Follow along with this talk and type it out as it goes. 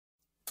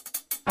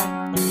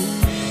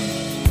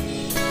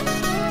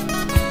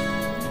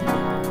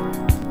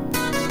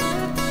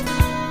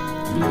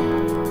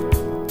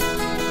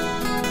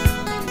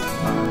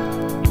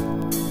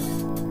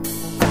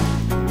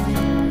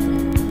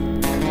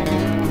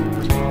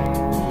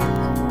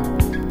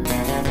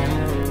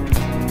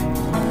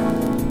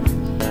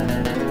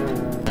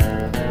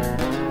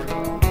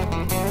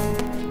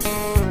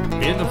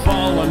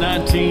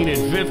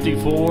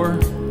1954,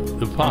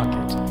 the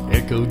pocket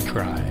echoed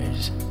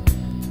cries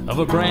of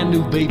a brand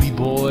new baby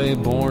boy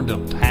born to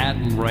Pat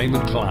and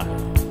Raymond Cline.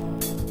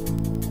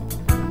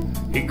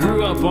 He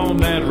grew up on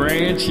that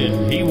ranch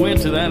and he went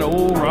to that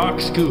old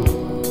rock school,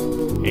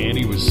 and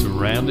he was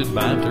surrounded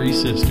by 3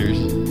 sisters.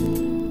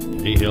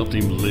 They helped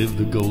him live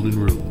the golden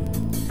rule.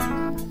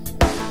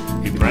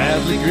 He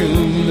proudly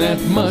groomed that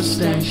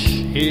mustache,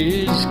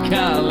 his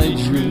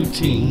college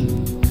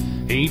routine.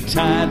 He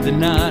tied the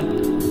knot,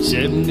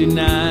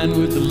 79,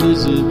 with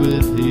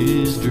Elizabeth,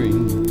 his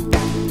dream.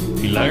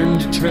 He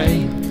learned to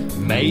trade,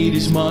 made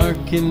his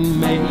mark,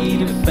 and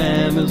made a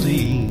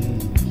family.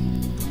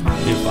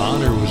 If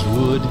honor was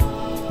wood,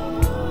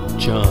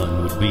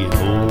 John would be an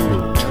old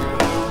oak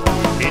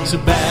tree. It's a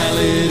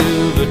ballad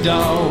of a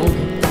dog,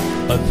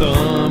 a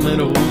thumb,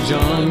 and old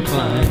Jon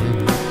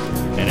Cline.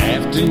 An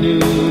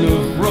afternoon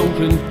of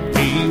roping,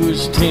 he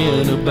was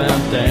 10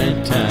 about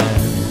that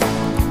time.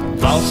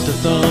 Lost a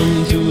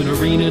thumb to an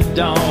arena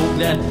dog,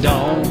 that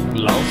dog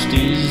lost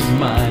his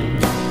mind.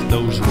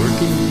 Those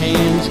working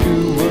hands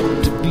grew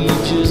up to be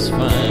just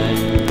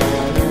fine.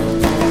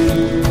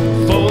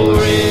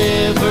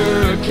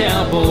 Forever a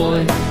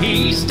cowboy,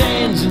 he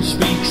stands and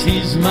speaks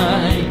his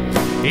mind.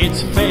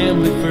 It's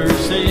family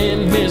first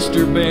and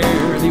Mr.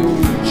 Bear, the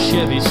old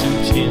Chevy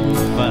suits him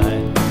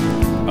fine.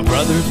 A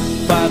brother,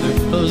 father,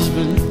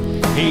 husband,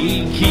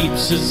 he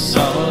keeps us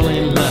all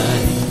in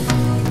line.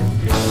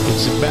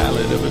 It's a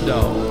ballad of a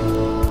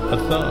dog, a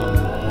thumb,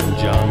 and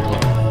Jon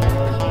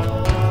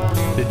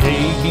Cline. The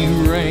day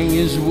he rang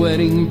his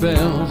wedding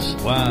bells,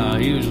 wow,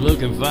 he was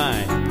looking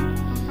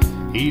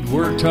fine. He'd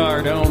worked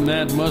hard on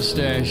that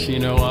mustache, you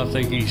know, I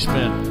think he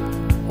spent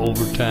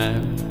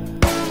overtime.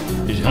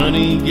 His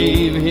honey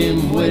gave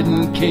him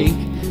wedding cake,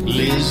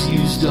 Liz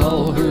used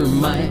all her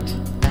might.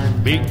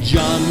 Big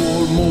John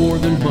wore more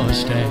than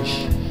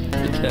mustache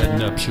at that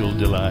nuptial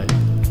delight.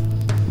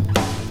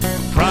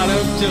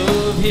 Product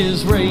of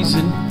his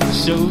raising,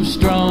 so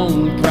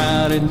strong,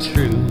 proud, and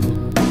true.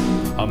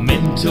 A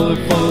mentor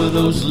for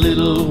those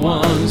little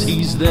ones,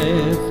 he's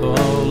there for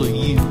all of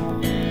you.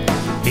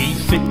 He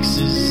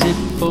fixes it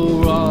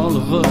for all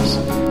of us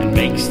and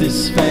makes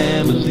this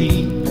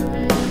family.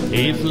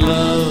 If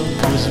love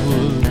was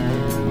wood,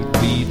 it'd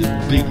be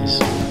the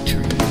biggest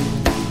tree.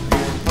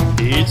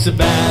 It's a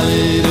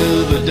ballad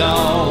of a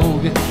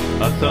dog,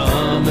 a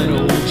thumb, and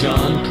old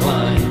Jon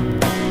Cline.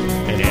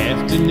 An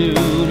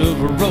afternoon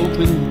of a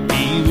roping,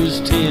 he was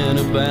 10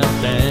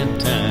 about that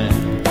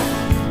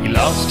time. He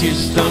lost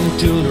his thumb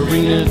to an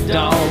arena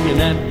dog, and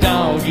that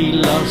dog, he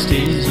lost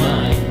his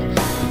mind.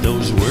 But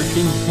those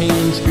working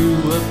hands grew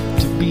up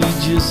to be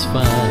just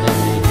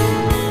fine.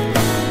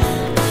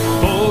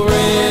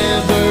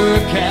 Forever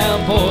a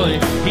cowboy,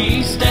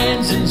 he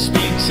stands and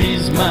speaks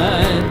his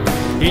mind.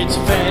 It's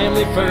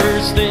family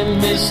first, then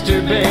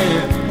Mr.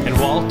 Bear, and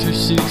Walter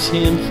suits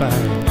him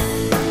fine.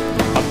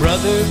 A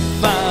brother,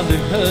 father,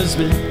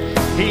 husband,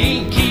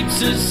 he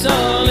keeps us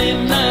all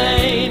in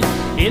line.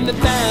 In the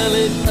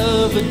ballad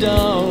of a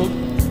dog,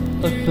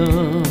 a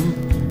thumb,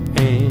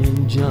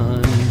 and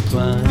Jon